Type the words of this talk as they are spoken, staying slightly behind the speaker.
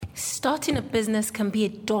Starting a business can be a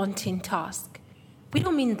daunting task. We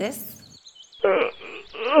don't mean this.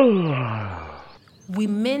 We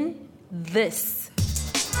mean this.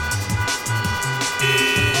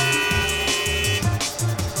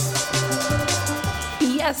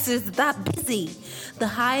 Yes, it's that busy. The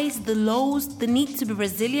highs, the lows, the need to be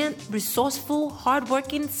resilient, resourceful,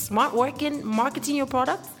 hardworking, smart working, marketing your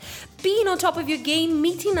products, being on top of your game,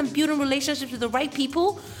 meeting and building relationships with the right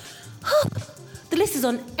people. The list is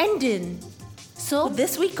unending. So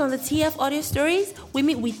this week on the TF Audio Stories, we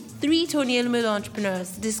meet with 3 Tony Elumelu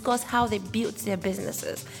entrepreneurs to discuss how they built their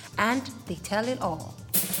businesses, and they tell it all.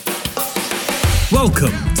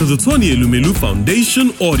 Welcome to the Tony Elumelu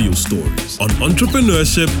Foundation Audio Stories on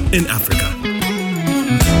entrepreneurship in Africa.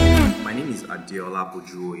 My name is Adeola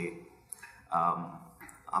Bojuoye.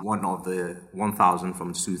 I'm one of the 1,000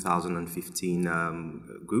 from 2015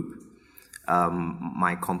 group.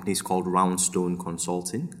 My company is called Roundstone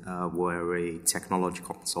Consulting. We're a technology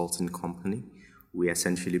consulting company. We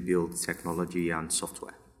essentially build technology and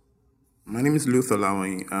software. My name is Luther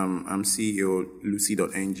Lawing. I'm CEO of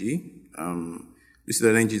Lucy.ng.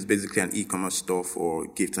 Lucy.ng is basically an e-commerce store for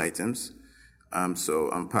gift items. So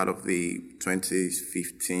I'm part of the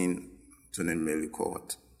 2015 Tony Elumelu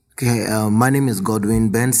cohort. Okay, my name is Godwin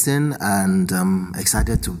Benson, and I'm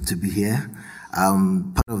excited to be here.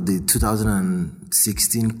 I'm part of the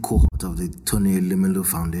 2016 cohort of the Tony Elumelu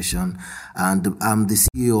Foundation, and I'm the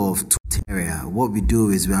CEO of Tuteria. What we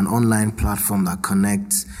do is we're an online platform that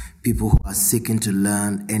connects people who are seeking to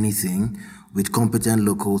learn anything with competent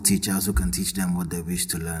local teachers who can teach them what they wish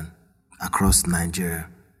to learn across Nigeria.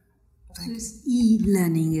 So it's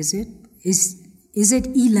e-learning, is it? Is it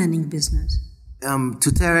e-learning business?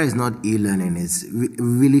 Tuteria is not e-learning, it's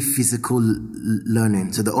really physical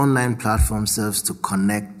learning. So the online platform serves to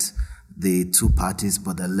connect the two parties,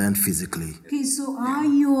 but they learn physically. Okay, so are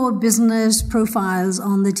your business profiles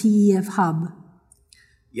on the TEF Hub?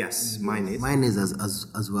 Yes, mine is. Mine is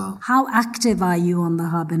as well. How active are you on the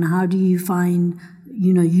Hub, and how do you find,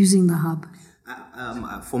 using the Hub?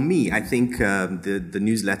 For me, I think the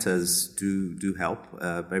newsletters do help.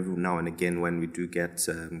 Every now and again when we do get...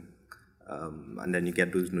 and then you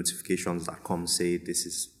get those notifications that come say this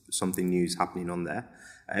is something new is happening on there.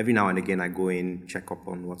 Every now and again I go in, check up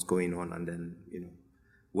on what's going on, and then,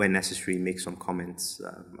 when necessary, make some comments.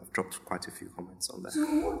 I've dropped quite a few comments on there.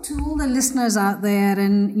 So to all the listeners out there,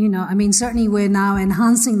 and, certainly we're now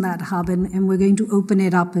enhancing that hub and we're going to open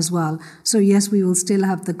it up as well. So yes, we will still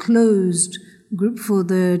have the closed group for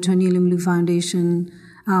the Tony Elumelu Foundation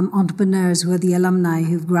entrepreneurs who are the alumni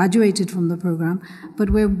who've graduated from the program, but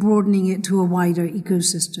we're broadening it to a wider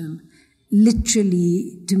ecosystem,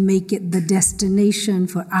 literally to make it the destination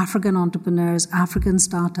for African entrepreneurs, African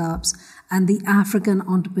startups, and the African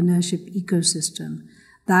entrepreneurship ecosystem.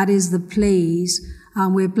 That is the place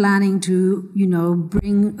we're planning to,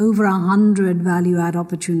 bring over 100 value-add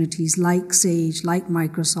opportunities like Sage, like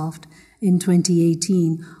Microsoft in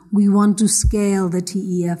 2018. We want to scale the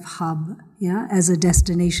TEF Hub, as a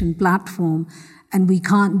destination platform, and we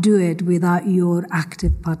can't do it without your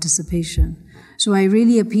active participation. So I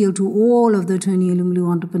really appeal to all of the Tony Elumelu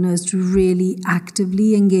entrepreneurs to really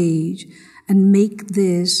actively engage and make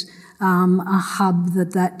this a hub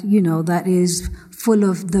that is full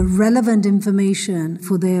of the relevant information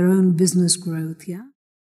for their own business growth.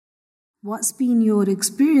 What's been your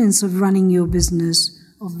experience of running your business,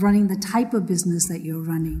 of running the type of business that you're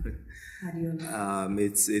running?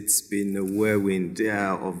 It's been a whirlwind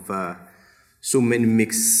of so many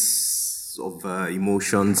mix of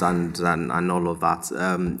emotions and all of that.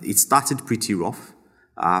 It started pretty rough,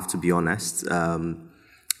 I have to be honest.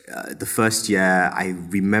 The first year, I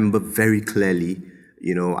remember very clearly,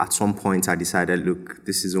 at some point I decided, look,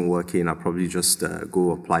 this isn't working. I'll probably just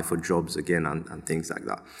go apply for jobs again and things like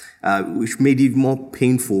that, which made it more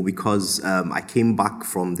painful because I came back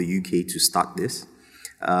from the UK to start this.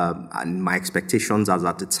 And my expectations as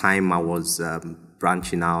at the time I was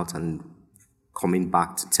branching out and coming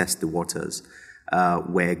back to test the waters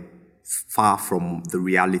were far from the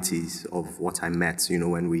realities of what I met,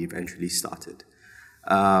 when we eventually started.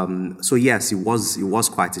 So yes, it was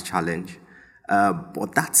quite a challenge.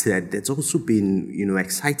 But that said, there's also been,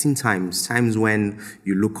 exciting times when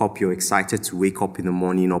you look up, you're excited to wake up in the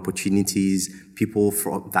morning, opportunities, people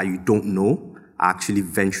that you don't know are actually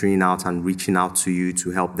venturing out and reaching out to you to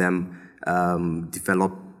help them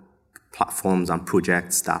develop platforms and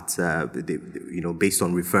projects that, based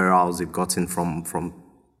on referrals they've gotten from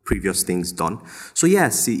previous things done. So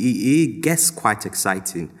yes, it gets quite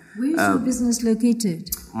exciting. Where is your business located?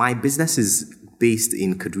 My business is based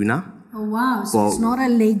in Kaduna. Oh, wow. So it's not a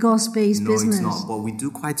Lagos-based business. No, it's not. But we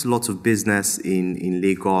do quite a lot of business in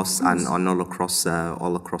Lagos and all across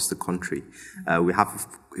the country. We have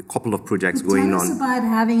a couple of projects going on. Tell us about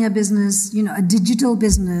having a business, a digital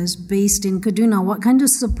business based in Kaduna. What kind of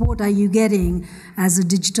support are you getting as a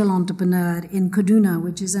digital entrepreneur in Kaduna,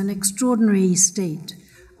 which is an extraordinary state?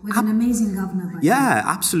 With an amazing governor. Yeah,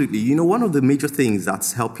 absolutely. One of the major things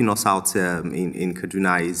that's helping us out in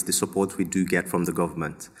Kaduna is the support we do get from the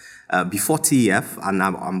government. Before TEF, and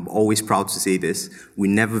I'm always proud to say this, we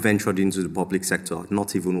never ventured into the public sector,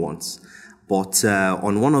 not even once. But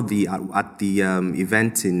on one of the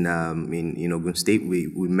event in Ogun State,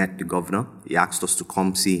 we met the governor. He asked us to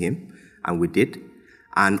come see him, and we did.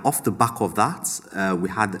 And off the back of that, we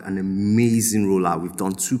had an amazing rollout. We've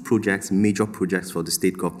done 2 projects, major projects for the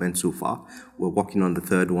state government so far. We're working on the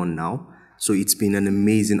 3rd one now. So it's been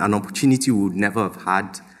an opportunity we would never have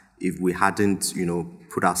had if we hadn't,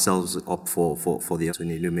 put ourselves up for the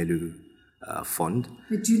Tony Elumelu Fund.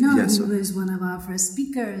 But he was one of our first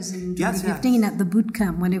speakers in 2015 at the boot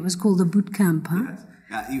camp, when it was called the boot camp, huh? Yes.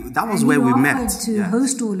 That was where we met. To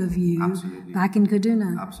host all of you back in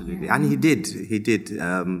Kaduna. Absolutely. Yeah. And he did.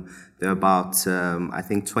 There were about, I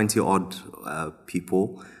think, 20 odd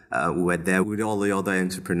people who were there with all the other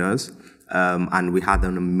entrepreneurs. And we had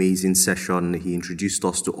an amazing session. He introduced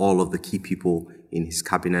us to all of the key people in his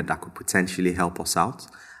cabinet that could potentially help us out.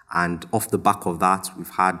 And off the back of that, we've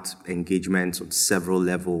had engagements on several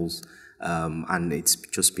levels. And it's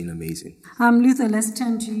just been amazing. Luther, let's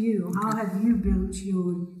turn to you. How have you built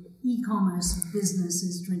your e-commerce business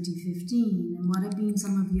since 2015? And what have been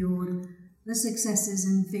some of the successes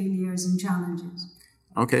and failures and challenges?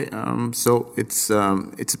 Okay, so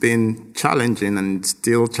it's been challenging and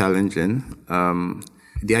still challenging.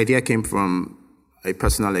 The idea came from a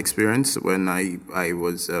personal experience when I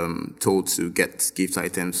was told to get gift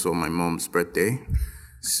items for my mom's birthday.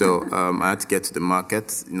 So I had to get to the market.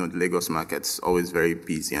 The Lagos market's always very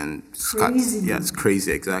busy and crazy. Yeah, it's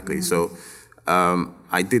crazy, exactly. Yeah. So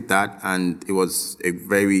I did that, and it was a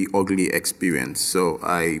very ugly experience. So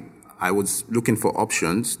I was looking for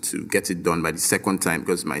options to get it done by the second time,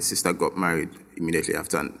 because my sister got married immediately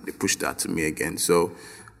after, and they pushed that to me again. So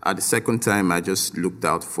at the second time, I just looked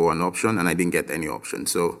out for an option, and I didn't get any option.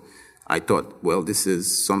 So I thought, well, this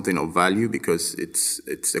is something of value because it's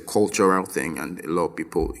a cultural thing, and a lot of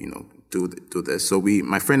people, do this. So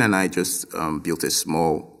my friend and I just built a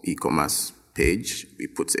small e-commerce page. We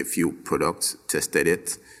put a few products, tested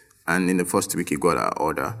it, and in the first week, we got our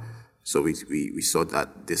order. So we saw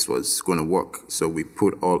that this was going to work. So we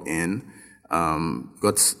put all in,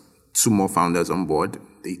 got 2 more founders on board,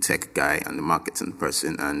 the tech guy and the marketing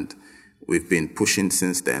person, and we've been pushing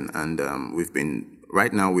since then, and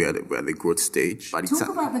right now we are at the growth stage. Talk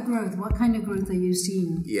about the growth. What kind of growth are you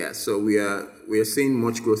seeing? Yeah, so we are seeing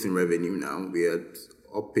much growth in revenue now. We are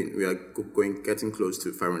getting close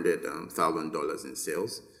to $500,000 in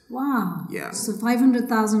sales. Wow. Yeah. So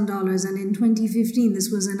 $500,000, and in 2015 this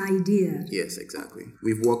was an idea. Yes, exactly.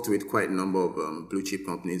 We've worked with quite a number of blue chip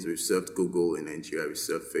companies. We've served Google in Nigeria. We've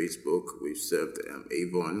served Facebook. We've served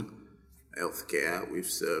Avon Healthcare. We've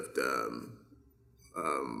served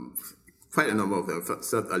quite a number of them. We've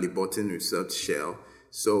served Ali Burton. We've served Shell.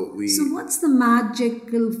 So what's the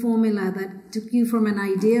magical formula that took you from an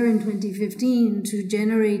idea in 2015 to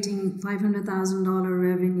generating $500,000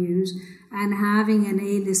 revenues and having an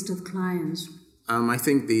A-list of clients? I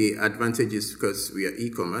think the advantage is because we are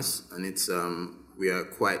e-commerce, and it's we are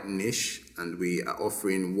quite niche, and we are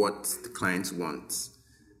offering what the clients want.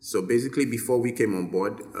 So basically, before we came on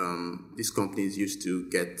board, these companies used to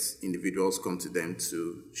get individuals come to them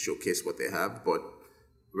to showcase what they have, but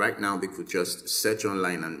right now they could just search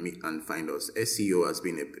online and find us. SEO has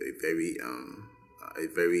been a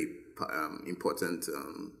very important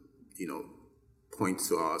point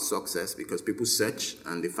to our success, because people search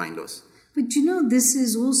and they find us. But this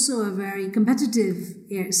is also a very competitive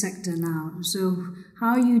sector now. So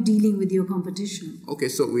how are you dealing with your competition? Okay,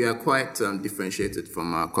 so we are quite differentiated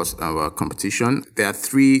from our competition. There are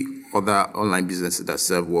 3 other online businesses that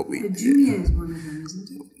serve what we do. Jumia is one of them, isn't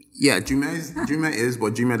it? Yeah, Jumia is,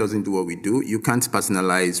 but Jumia doesn't do what we do. You can't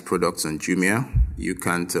personalize products on Jumia. You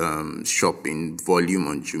can't shop in volume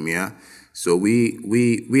on Jumia. So we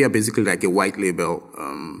are basically like a white label.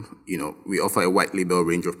 We offer a white label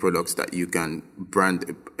range of products that you can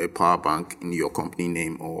brand a power bank in your company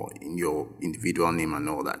name or in your individual name and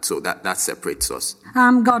all that. So that separates us.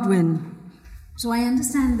 Godwin, so I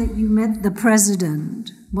understand that you met the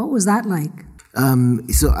president. What was that like?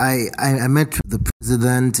 So I met the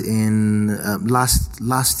president in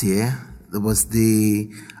last year. There was the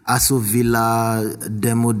Aso Villa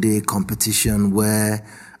Demo Day competition where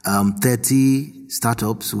 30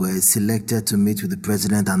 startups were selected to meet with the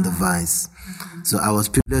president and the vice. So I was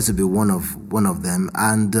privileged to be one of them.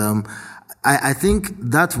 And I think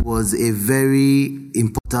that was a very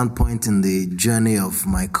important point in the journey of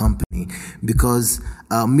my company, because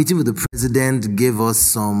meeting with the president gave us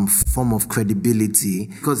some form of credibility,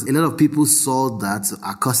 because a lot of people saw that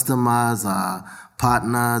our customers, our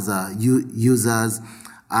partners, our users,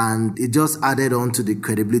 and it just added on to the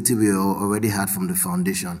credibility we already had from the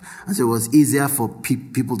foundation. And so it was easier for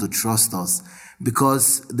people to trust us,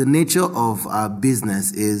 because the nature of our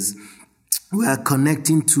business is we are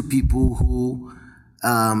connecting two people who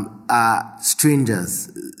are strangers,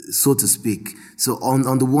 so to speak. So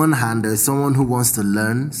on the one hand, there's someone who wants to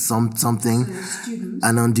learn something,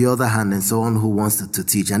 and on the other hand, there's someone who wants to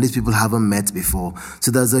teach. And these people haven't met before.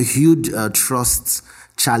 So there's a huge trust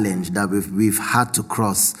challenge that we've had to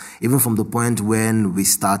cross, even from the point when we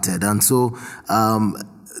started. And so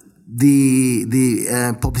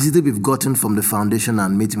the publicity we've gotten from the foundation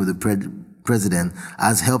and meeting with the president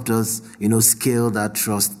has helped us, scale that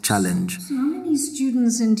trust challenge. So how many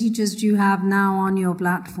students and teachers do you have now on your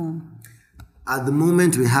platform? At the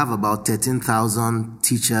moment, we have about 13,000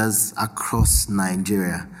 teachers across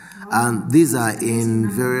Nigeria. And these are in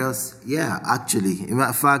various, actually. In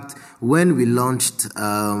fact, when we launched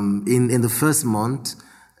in the first month,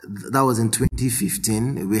 that was in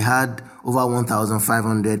 2015, we had over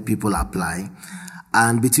 1,500 people apply.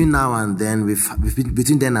 And between now and then,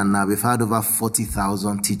 between then and now, we've had over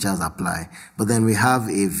 40,000 teachers apply. But then we have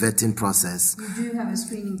a vetting process. You do have a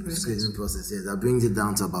screening process. Screening process, yes. That brings it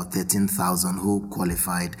down to about 13,000 who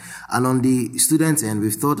qualified. And on the students' end,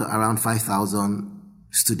 we've thought around 5,000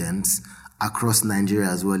 students across Nigeria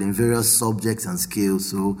as well in various subjects and skills.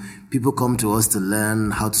 So people come to us to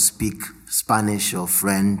learn how to speak Spanish or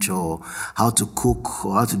French, or how to cook,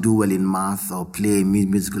 or how to do well in math, or play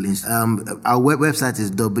musical instruments. Our website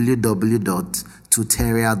is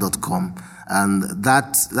www.tuteria.com, and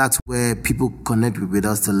that's where people connect with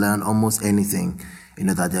us to learn almost anything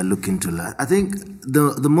that they're looking to learn. I think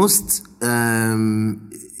the most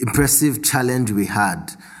impressive challenge we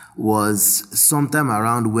had was sometime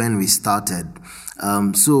around when we started.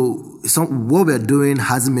 What we're doing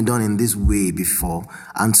hasn't been done in this way before.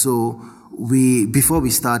 And so before we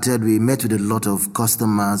started, we met with a lot of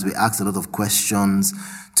customers. We asked a lot of questions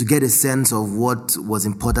to get a sense of what was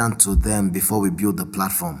important to them before we built the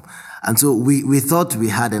platform. And so we thought we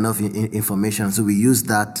had enough information. So we used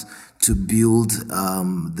that to build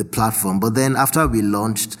the platform. But then after we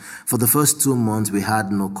launched, for the first 2 months, we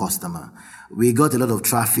had no customer. We got a lot of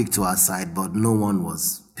traffic to our site, but no one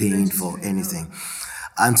was paying for anything.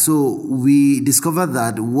 And so we discovered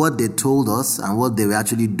that what they told us and what they were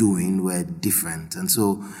actually doing were different. And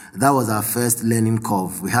so that was our first learning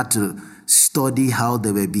curve. We had to study how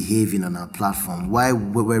they were behaving on our platform. Why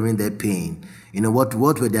weren't they paying? What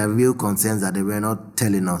were their real concerns that they were not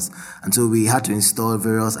telling us? And so we had to install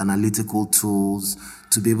various analytical tools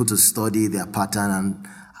to be able to study their pattern. And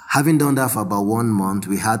having done that for about 1 month,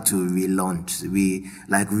 we had to relaunch. We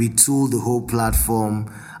retooled the whole platform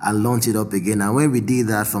and launched it up again. And when we did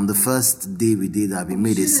that, from the first day we did that, we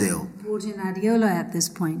made a sale. Brought in Adiola at this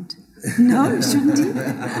point. No, shouldn't he?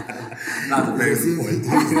 That's a very good point.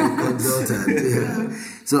 Yeah.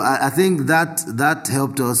 So I think that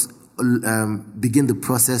helped us begin the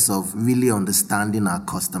process of really understanding our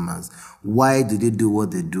customers. Why do they do what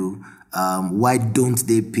they do? Why don't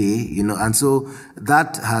they pay? And so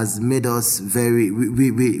that has made us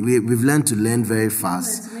we've learned to learn very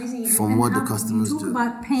fast from what the customers do. You talk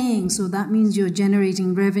about paying, so that means you're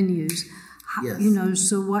generating revenues. Yes.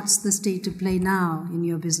 So what's the state of play now in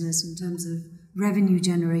your business in terms of revenue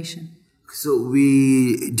generation? So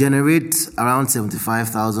we generate around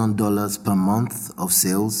 $75,000 per month of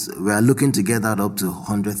sales. We are looking to get that up to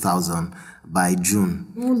 $100,000 by June.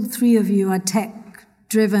 All three of you are tech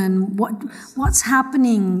driven. What's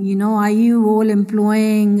happening? Are you all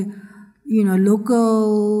employing,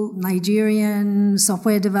 local Nigerian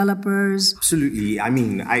software developers? Absolutely. I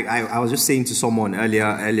mean, I was just saying to someone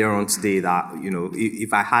earlier on today that,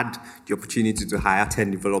 if I had the opportunity to hire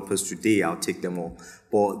 10 developers today, I'll take them all.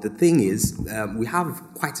 But the thing is, we have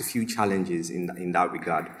quite a few challenges in that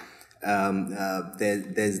regard.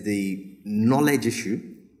 There's the knowledge issue,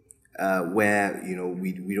 where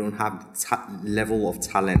we don't have the level of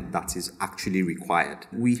talent that is actually required.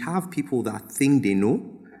 We have people that think they know,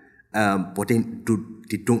 but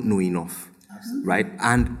they don't know enough. Absolutely. Right?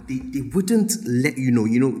 And they wouldn't let you know.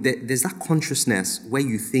 There's that consciousness where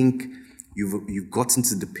you think you've gotten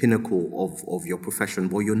to the pinnacle of your profession,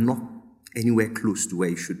 but you're not anywhere close to where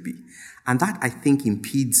it should be. And that, I think,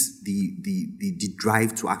 impedes the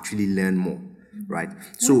drive to actually learn more, right?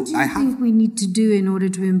 So what do you think we need to do in order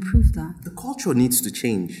to improve that? The culture needs to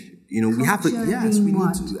change. We have to,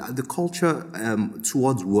 the culture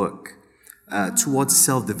towards work, towards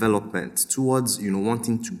self-development, towards,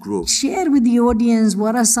 wanting to grow. Share with the audience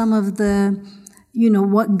what are some of the,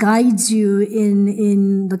 what guides you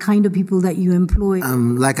in the kind of people that you employ.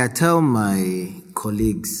 Like I tell my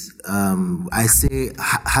colleagues, I say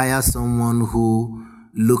hire someone who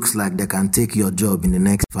looks like they can take your job in the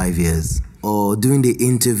next 5 years. Or during the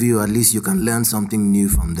interview, at least you can learn something new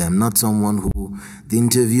from them. Not someone who the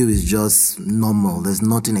interview is just normal. There's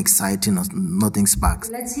nothing exciting or nothing sparks.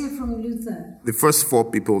 Let's hear from Luther. The first 4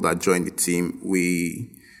 people that joined the team, we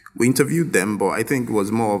interviewed them, but I think it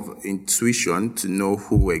was more of intuition to know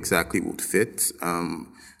who exactly would fit.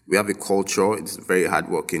 We have a culture; it's a very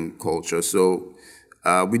hardworking culture. So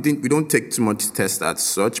we don't take too much test as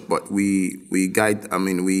such, but we guide.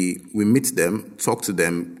 We meet them, talk to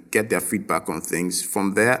them, get their feedback on things.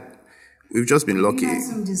 From there, we've just been lucky. You had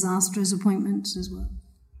some disastrous appointments as well.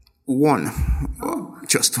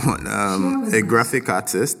 Just one. A graphic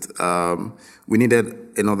artist. We needed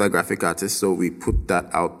another graphic artist, so we put that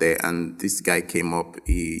out there, and this guy came up.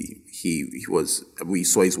 We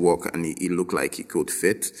saw his work, and he looked like he could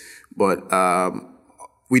fit, but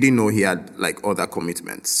we didn't know he had other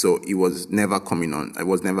commitments, so he was never coming on. I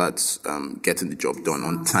was never getting the job done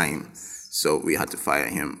on time, so we had to fire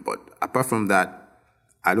him. But apart from that,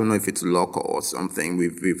 I don't know if it's luck or something.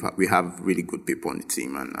 We have really good people on the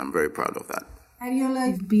team, and I'm very proud of that. Ariola,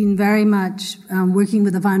 you've been very much working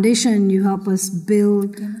with the foundation. You help us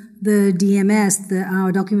build the DMS,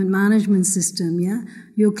 our document management system. Yeah,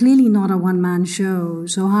 you're clearly not a one-man show.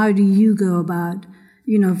 So how do you go about,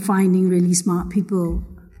 finding really smart people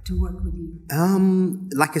to work with you?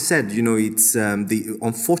 Like I said, it's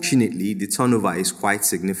unfortunately the turnover is quite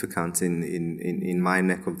significant in my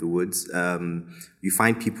neck of the woods. You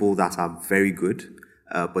find people that are very good,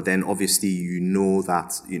 but then obviously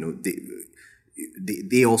that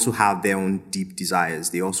they also have their own deep desires.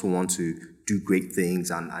 They also want to do great things,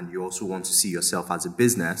 and you also want to see yourself as a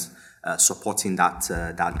business supporting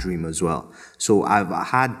that dream as well. So I've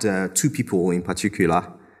had 2 people in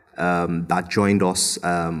particular that joined us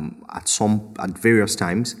at various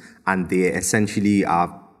times, and they essentially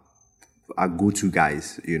are go-to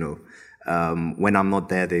guys. When I'm not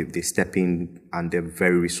there, they step in and they're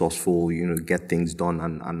very resourceful. Get things done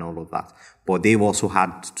and all of that. But they've also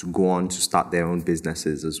had to go on to start their own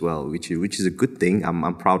businesses as well, which is a good thing.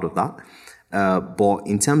 I'm proud of that. But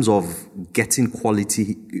in terms of getting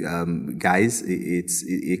quality guys,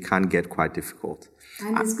 it can get quite difficult.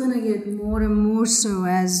 And it's going to get more and more so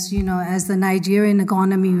as the Nigerian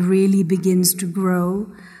economy really begins to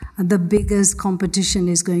grow. The biggest competition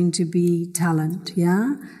is going to be talent,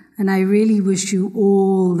 yeah? And I really wish you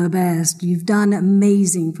all the best. You've done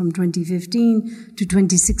amazing from 2015 to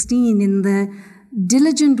 2016 in the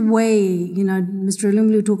diligent way. Mr.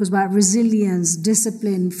 Elumelu talks about resilience,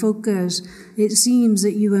 discipline, focus. It seems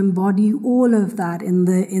that you embody all of that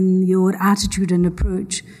in your attitude and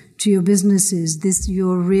approach to your businesses.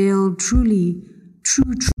 You're real, truly,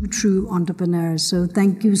 true entrepreneurs. So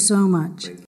thank you so much.